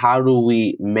 and how do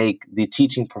we make the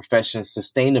teaching profession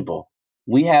sustainable?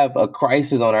 We have a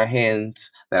crisis on our hands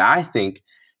that I think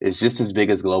is just as big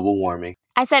as global warming.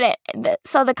 I said it.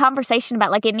 So the conversation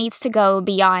about it needs to go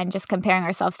beyond just comparing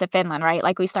ourselves to Finland, right?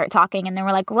 We start talking and then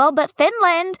we're like, well, but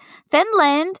Finland.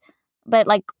 But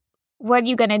what are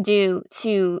you going to do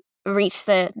to reach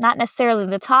not necessarily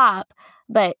the top,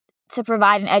 but to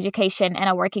provide an education and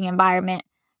a working environment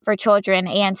for children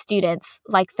and students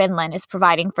like Finland is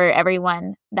providing for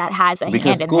everyone that has a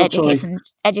hand in the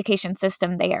education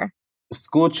system there.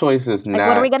 School choice is not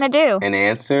what are we going to do? An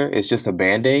answer. It's just a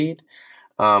Band-Aid.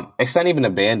 It's not even a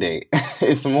Band-Aid.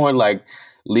 It's more like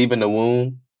leaving the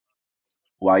womb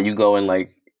while you go and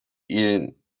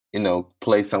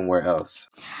play somewhere else.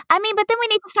 I mean, but then we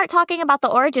need to start talking about the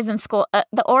origins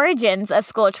of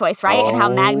school choice, right? And how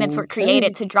magnets were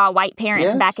created to draw white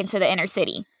parents back into the inner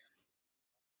city.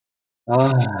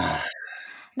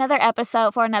 Another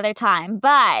episode for another time.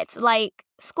 But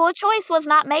school choice was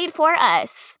not made for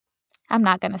us. I'm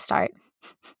not going to start.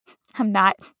 I'm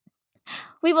not.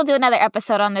 We will do another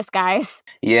episode on this, guys.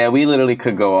 Yeah, we literally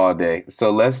could go all day.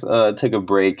 So let's take a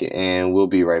break and we'll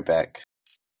be right back.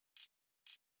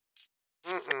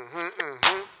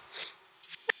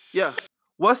 Yeah.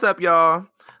 What's up, y'all?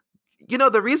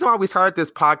 The reason why we started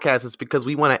this podcast is because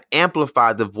we want to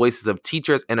amplify the voices of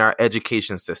teachers in our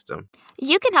education system.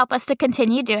 You can help us to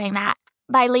continue doing that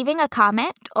by leaving a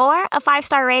comment or a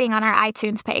 5-star rating on our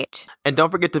iTunes page. And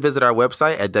don't forget to visit our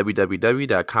website at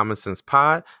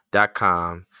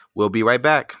www.commonsensepod.com. We'll be right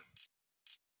back.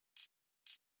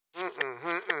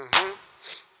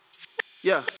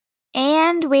 Yeah.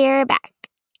 And we're back.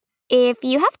 If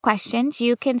you have questions,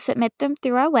 you can submit them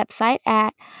through our website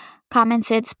at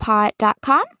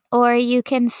commonsensepod.com, or you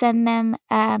can send them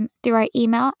through our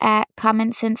email at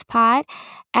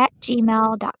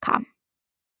commonsensepod@gmail.com.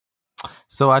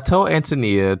 So I told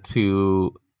Antonia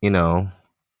to,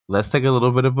 let's take a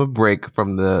little bit of a break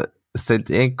from the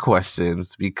sent in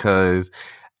questions because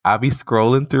I'll be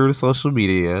scrolling through the social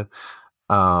media,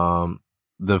 the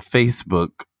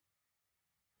Facebook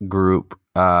group,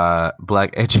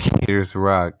 Black Educators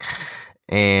Rock,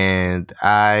 and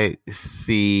I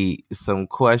see some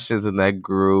questions in that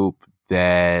group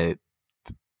that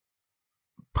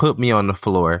put me on the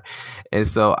floor. And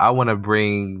so I want to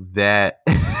bring that,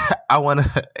 I want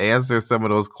to answer some of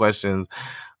those questions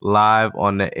live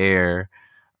on the air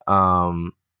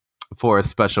for a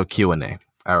special Q&A.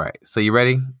 All right. So you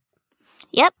ready?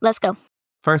 Yep. Let's go.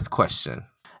 First question.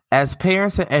 As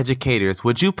parents and educators,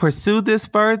 would you pursue this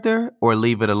further or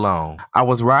leave it alone? I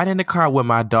was riding in the car with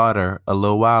my daughter a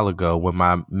little while ago when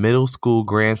my middle school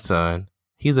grandson,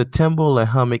 he's a timid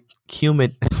and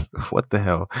what the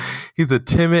hell? He's a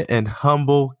timid and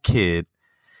humble kid.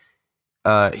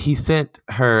 He sent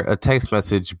her a text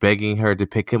message begging her to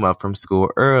pick him up from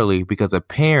school early because a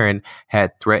parent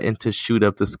had threatened to shoot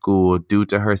up the school due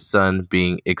to her son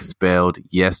being expelled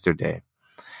yesterday.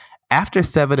 After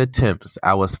 7 attempts,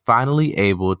 I was finally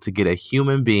able to get a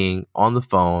human being on the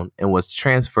phone and was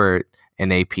transferred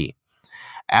an AP.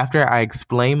 After I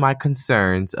explained my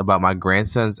concerns about my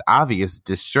grandson's obvious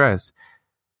distress,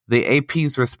 the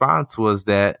AP's response was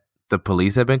that the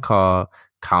police had been called,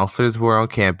 counselors were on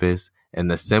campus,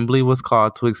 an assembly was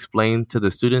called to explain to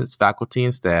the students, faculty,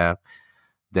 and staff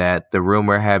that the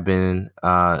rumor had been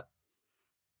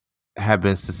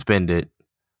suspended,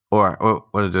 or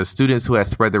the students who had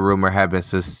spread the rumor had been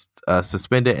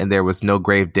suspended, and there was no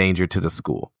grave danger to the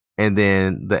school. And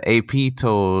then the AP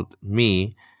told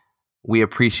me, "We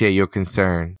appreciate your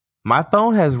concern. My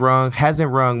phone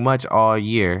hasn't rung much all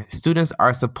year. Students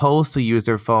are supposed to use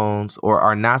their phones or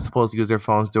are not supposed to use their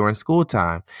phones during school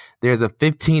time. There's a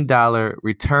 $15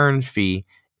 return fee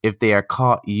if they are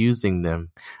caught using them.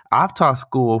 I've taught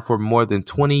school for more than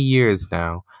 20 years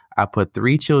now. I put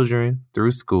 3 children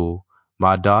through school.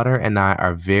 My daughter and I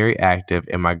are very active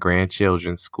in my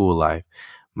grandchildren's school life.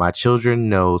 My children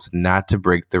knows not to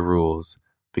break the rules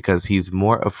because he's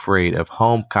more afraid of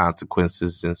home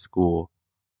consequences than school.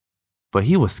 But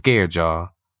he was scared, y'all.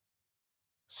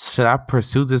 Should I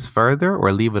pursue this further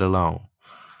or leave it alone?"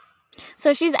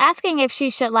 So she's asking if she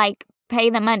should like pay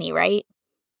the money, right?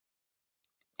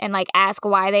 And like ask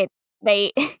why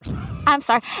they I'm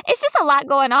sorry. It's just a lot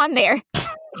going on there.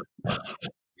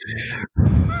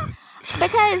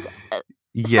 Because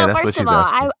Yeah, so that's what first she's of all,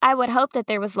 asking. I would hope that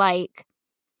there was like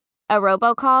a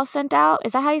robocall sent out.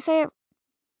 Is that how you say it?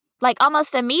 Like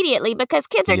almost immediately, because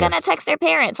kids are going to Yes. text their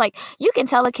parents. Like you can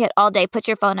tell a kid all day, put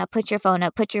your phone up, put your phone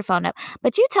up, put your phone up.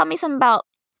 But you tell me something about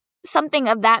something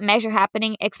of that measure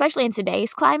happening, especially in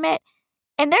today's climate,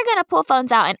 and they're going to pull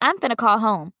phones out and I'm going to call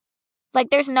home. Like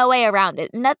there's no way around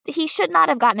it. He should not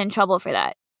have gotten in trouble for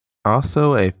that.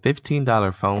 Also, a $15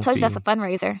 I phone told fee. you that's a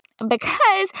fundraiser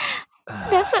because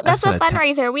that's a That's an attack.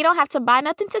 fundraiser. We don't have to buy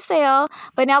nothing to sell,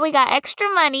 but now we got extra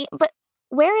money. But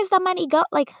where is the money go?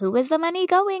 Like who is the money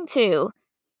going to?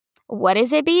 What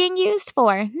is it being used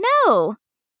for? No.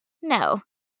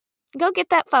 Go get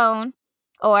that phone.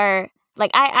 Or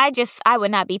like I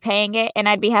would not be paying it, and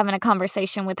I'd be having a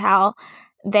conversation with how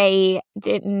they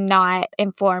did not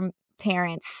inform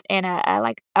parents in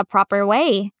a proper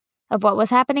way of what was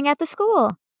happening at the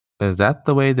school. Is that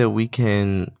the way that we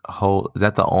can hold? Is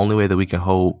that the only way that we can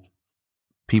hold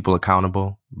people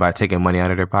accountable, by taking money out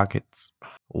of their pockets?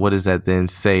 What does that then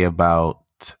say about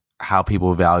how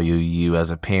people value you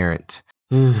as a parent?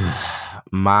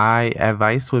 My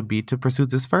advice would be to pursue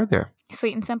this further.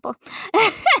 Sweet and simple.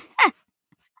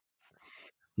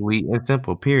 Sweet and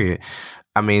simple, period.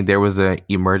 I mean, there was an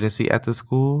emergency at the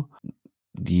school.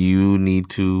 You need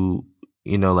to,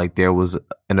 like there was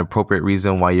an appropriate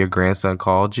reason why your grandson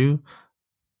called you.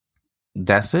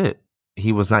 That's it.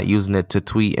 He was not using it to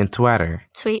tweet and twatter.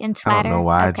 Tweet and twatter. I don't know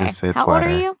why Okay. I just said How twatter.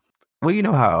 old are you? Well, you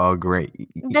know how all great. The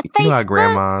You know how Facebook?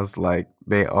 grandmas, like,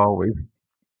 they always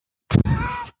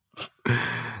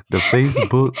the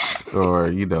Facebooks, or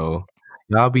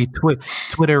y'all be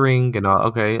twittering and all.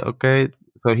 Okay.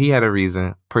 So he had a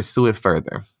reason. Pursue it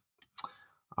further.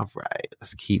 All right,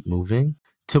 let's keep moving.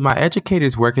 To my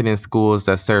educators working in schools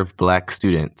that serve Black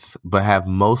students but have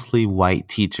mostly white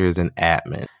teachers and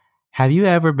admin, have you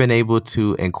ever been able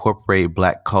to incorporate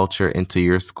Black culture into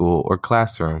your school or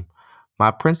classroom?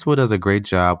 My principal does a great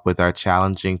job with our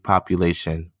challenging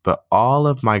population, but all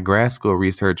of my grad school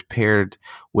research paired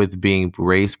with being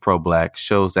raised pro-Black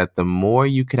shows that the more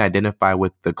you can identify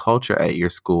with the culture at your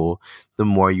school, the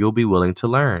more you'll be willing to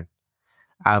learn.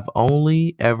 I've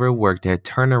only ever worked at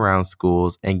turnaround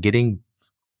schools, and getting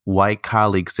white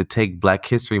colleagues to take Black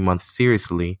History Month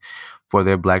seriously for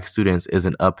their Black students is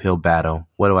an uphill battle.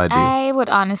 What do I do? I would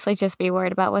honestly just be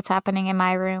worried about what's happening in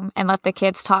my room and let the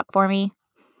kids talk for me.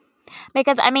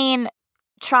 Because, I mean,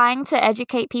 trying to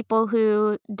educate people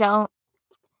who don't...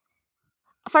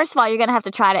 First of all, you're going to have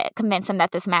to try to convince them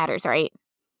that this matters, right?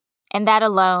 And that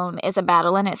alone is a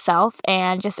battle in itself.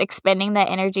 And just expending that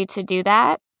energy to do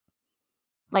that,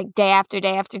 like day after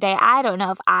day after day, I don't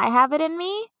know if I have it in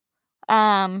me.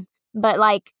 But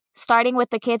like starting with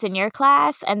the kids in your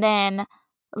class and then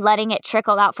letting it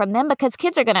trickle out from them, because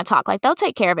kids are going to talk. Like they'll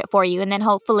take care of it for you. And then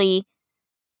hopefully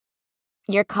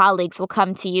your colleagues will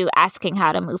come to you asking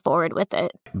how to move forward with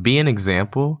it. Be an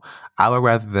example. I would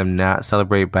rather them not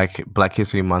celebrate Black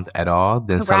History Month at all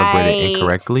than celebrate it Right.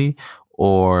 incorrectly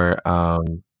or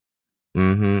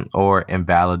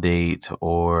invalidate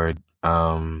or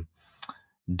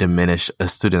diminish a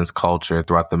student's culture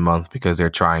throughout the month because they're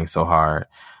trying so hard,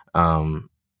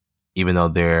 even though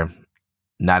they're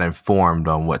not informed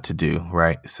on what to do,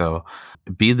 right? So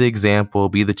be the example,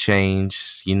 be the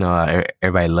change. You know,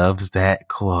 everybody loves that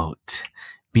quote.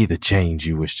 Be the change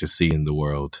you wish to see in the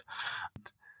world.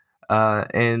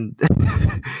 And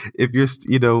if you're,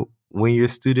 when your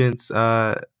students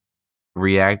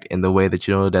react in the way that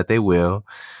you know that they will,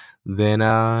 then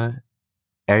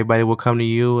everybody will come to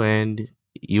you and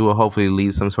you will hopefully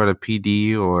lead some sort of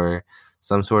PD or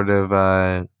some sort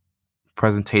of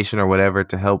presentation or whatever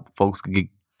to help folks get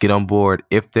on board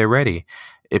if they're ready.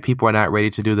 If people are not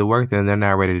ready to do the work, then they're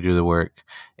not ready to do the work.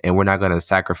 And we're not going to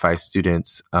sacrifice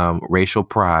students' racial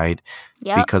pride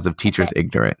because of teachers'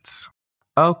 ignorance.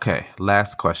 Okay,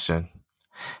 last question.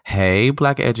 Hey,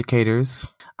 Black educators.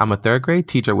 I'm a third grade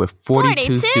teacher with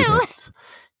 42 students.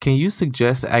 Can you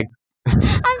suggest... I'm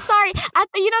sorry.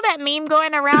 You know that meme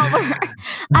going around where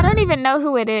I don't even know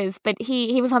who it is, but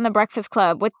he was on the Breakfast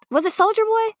Club with, was it Soulja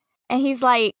Boy? And he's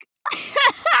like...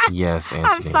 Yes,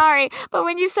 Anthony. I'm sorry, but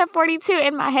when you said 42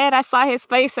 in my head, I saw his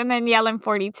face and then yelling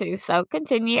 42. So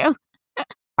continue.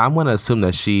 I'm going to assume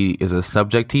that she is a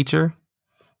subject teacher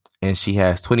and she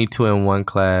has 22 in one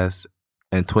class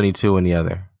and 22 in the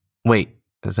other. Wait,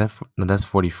 no, that's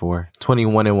 44.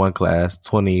 21 in one class,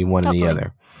 21 in the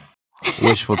other.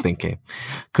 Wishful thinking.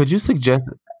 Could you suggest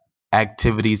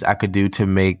activities I could do to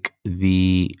make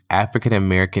the African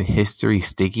American history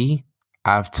sticky?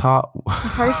 I've taught...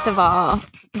 First of all,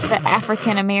 the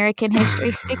African American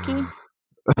history sticky?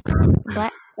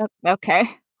 Black? Okay.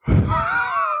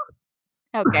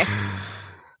 Okay.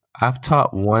 I've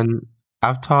taught one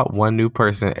new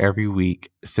person every week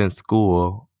since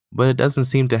school, but it doesn't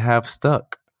seem to have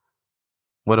stuck.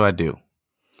 What do I do?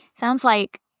 Sounds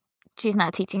like she's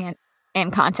not teaching it in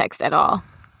context at all,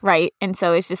 right? And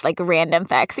so it's just like random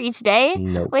facts each day,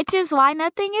 which is why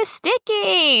nothing is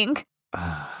sticking.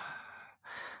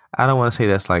 I don't want to say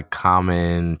that's like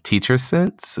common teacher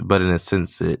sense, but in a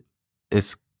sense,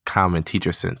 it's common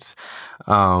teacher sense.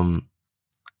 My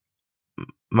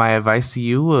advice to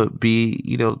you would be,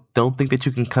 don't think that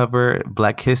you can cover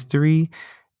Black history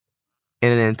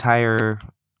in an entire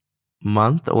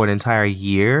month or an entire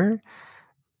year.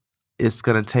 It's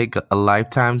going to take a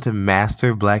lifetime to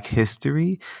master Black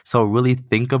history. So really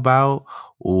think about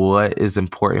what is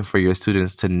important for your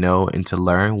students to know and to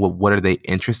learn. What are they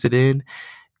interested in?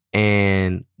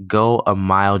 And go a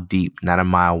mile deep, not a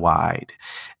mile wide.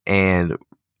 And,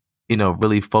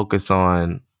 really focus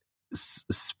on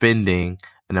spending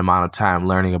an amount of time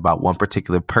learning about one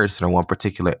particular person or one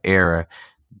particular era.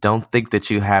 Don't think that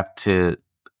you have to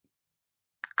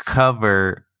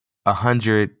cover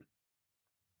 100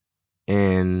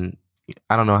 in,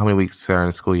 I don't know how many weeks are in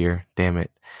a school year. Damn it.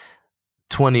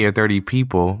 20 or 30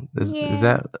 people. Is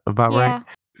that about right?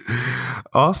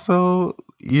 Also,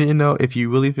 if you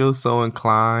really feel so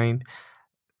inclined,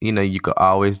 you could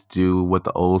always do what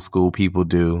the old school people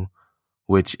do,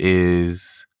 which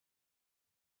is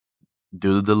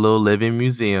do the little living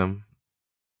museum.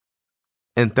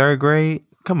 In third grade,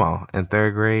 come on, in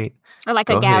third grade. Or like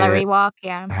a gallery walk,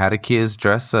 yeah. Have the kids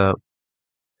dress up,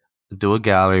 do a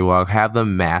gallery walk, have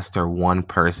them master one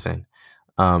person,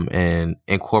 and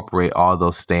incorporate all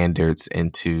those standards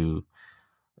into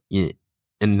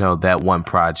that one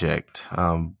project.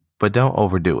 But don't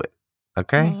overdo it.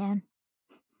 Okay? Man.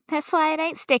 That's why it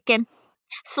ain't sticking.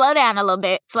 Slow down a little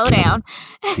bit. Slow down.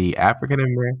 The African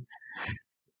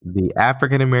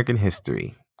American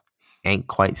history ain't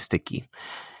quite sticky.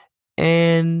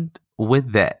 And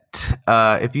with that,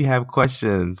 if you have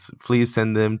questions, please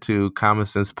send them to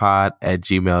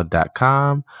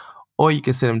commonsensepod@gmail.com, or you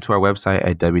can send them to our website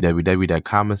at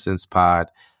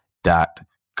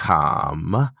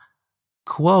www.commonsensepod.com.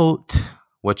 Quote,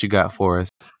 what you got for us?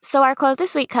 So our quote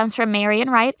this week comes from Marian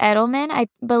Wright Edelman. I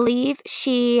believe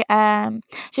she's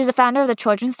the founder of the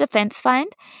Children's Defense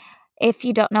Fund. If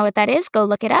you don't know what that is, go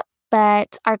look it up.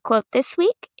 But our quote this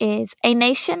week is, "A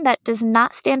nation that does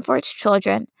not stand for its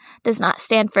children does not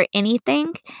stand for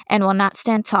anything and will not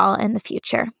stand tall in the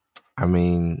future." I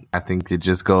mean, I think it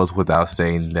just goes without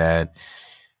saying that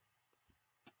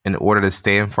in order to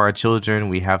stand for our children,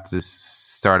 we have to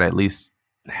start at least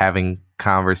having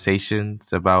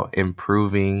conversations about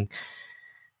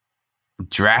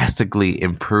drastically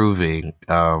improving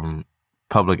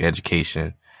public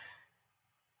education.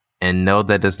 And no,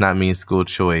 that does not mean school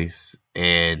choice.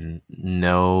 and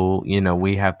know,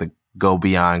 we have to go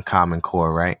beyond Common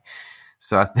Core, right?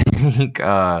 So I think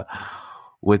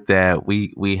with that,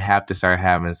 we have to start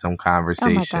having some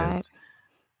conversations.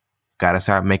 Got to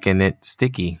start making it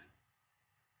sticky.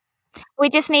 We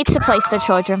just need to place the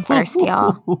children first,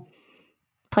 y'all.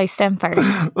 Place them first.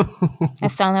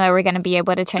 That's the only way we're going to be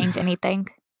able to change anything.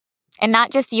 And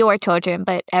not just your children,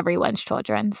 but everyone's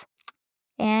children's.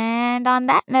 And on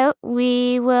that note,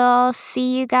 we will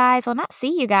see you guys. Well, not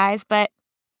see you guys, but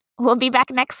we'll be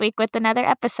back next week with another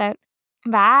episode.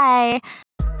 Bye.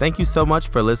 Thank you so much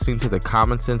for listening to the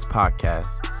Common Sense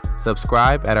Podcast.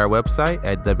 Subscribe at our website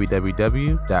at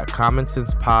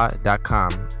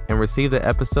www.commonsensepod.com and receive the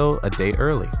episode a day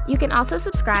early. You can also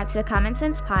subscribe to the Common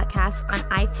Sense Podcast on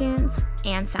iTunes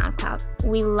and SoundCloud.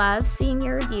 We love seeing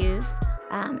your reviews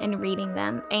and reading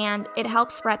them, and it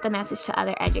helps spread the message to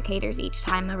other educators each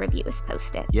time a review is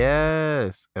posted.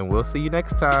 Yes, and we'll see you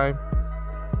next time.